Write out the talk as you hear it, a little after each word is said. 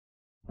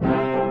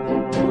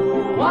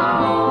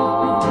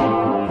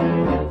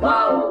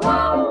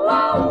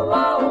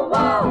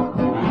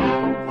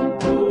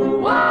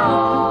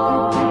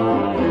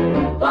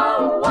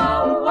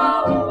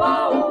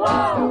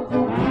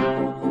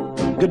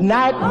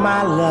night,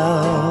 my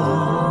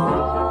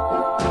love.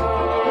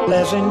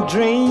 Pleasant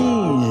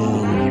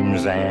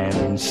dreams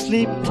and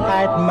sleep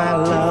tight, my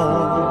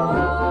love.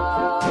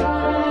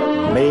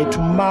 May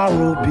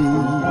tomorrow be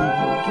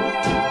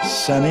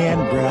sunny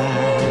and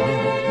bright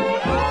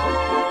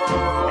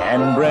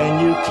and bring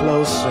you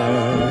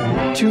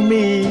closer to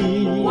me.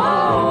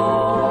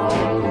 Whoa,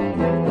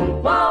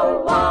 whoa,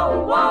 whoa,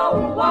 whoa,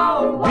 whoa.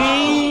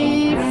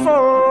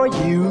 Before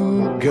you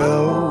go,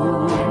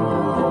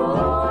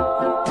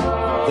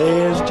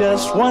 there's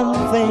just one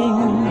thing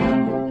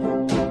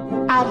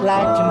I'd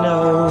like to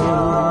know.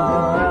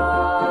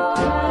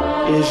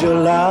 Is your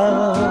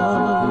love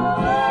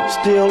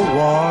still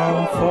warm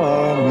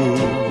for me,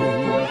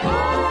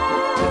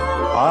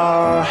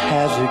 or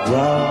has it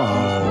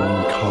grown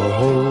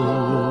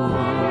cold?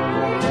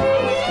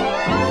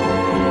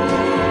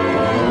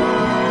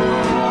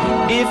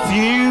 If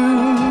you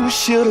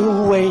should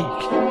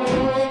awake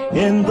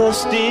in the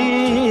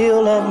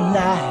still of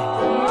night,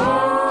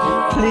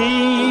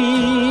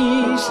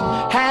 please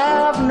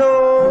have no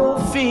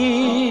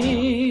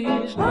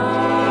fears,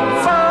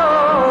 for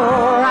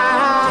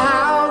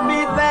I'll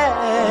be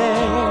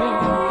there.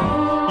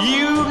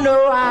 You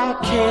know I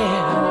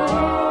care.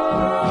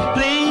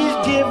 Please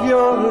give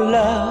your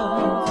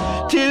love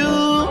to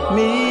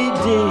me,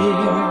 dear,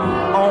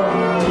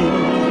 only.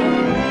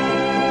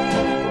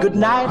 Good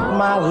night,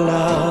 my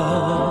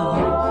love.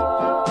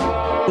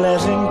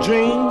 Pleasant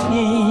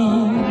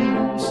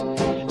dreams.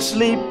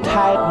 Sleep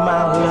tight,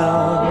 my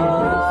love.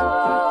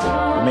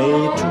 May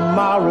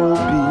tomorrow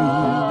be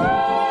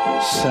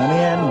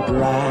sunny and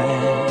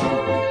bright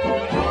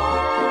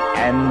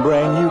and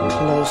bring you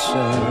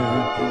closer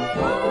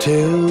to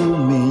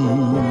me.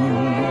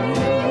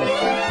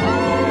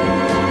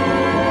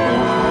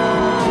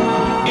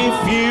 If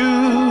you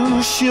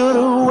should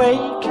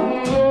awake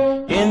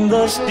in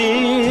the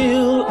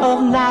still of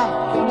night,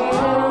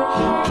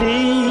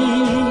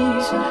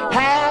 please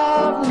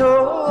have no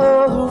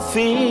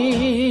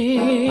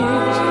fears,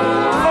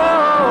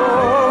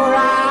 for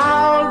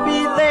I'll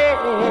be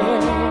there.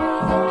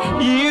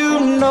 You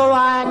know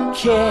I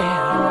care.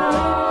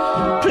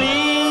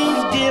 Please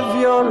give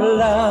your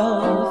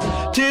love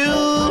to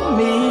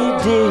me,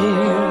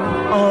 dear,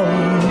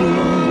 only.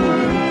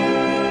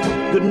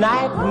 Good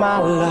night, my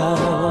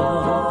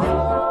love.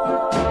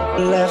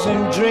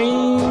 Pleasant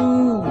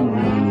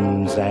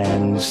dreams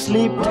and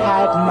sleep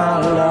tight, my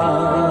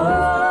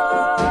love.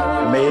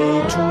 May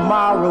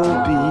tomorrow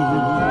be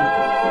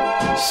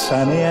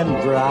sunny and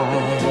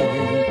bright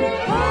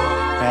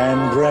and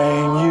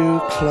bring you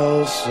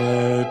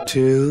closer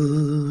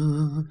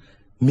to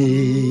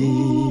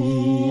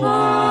me.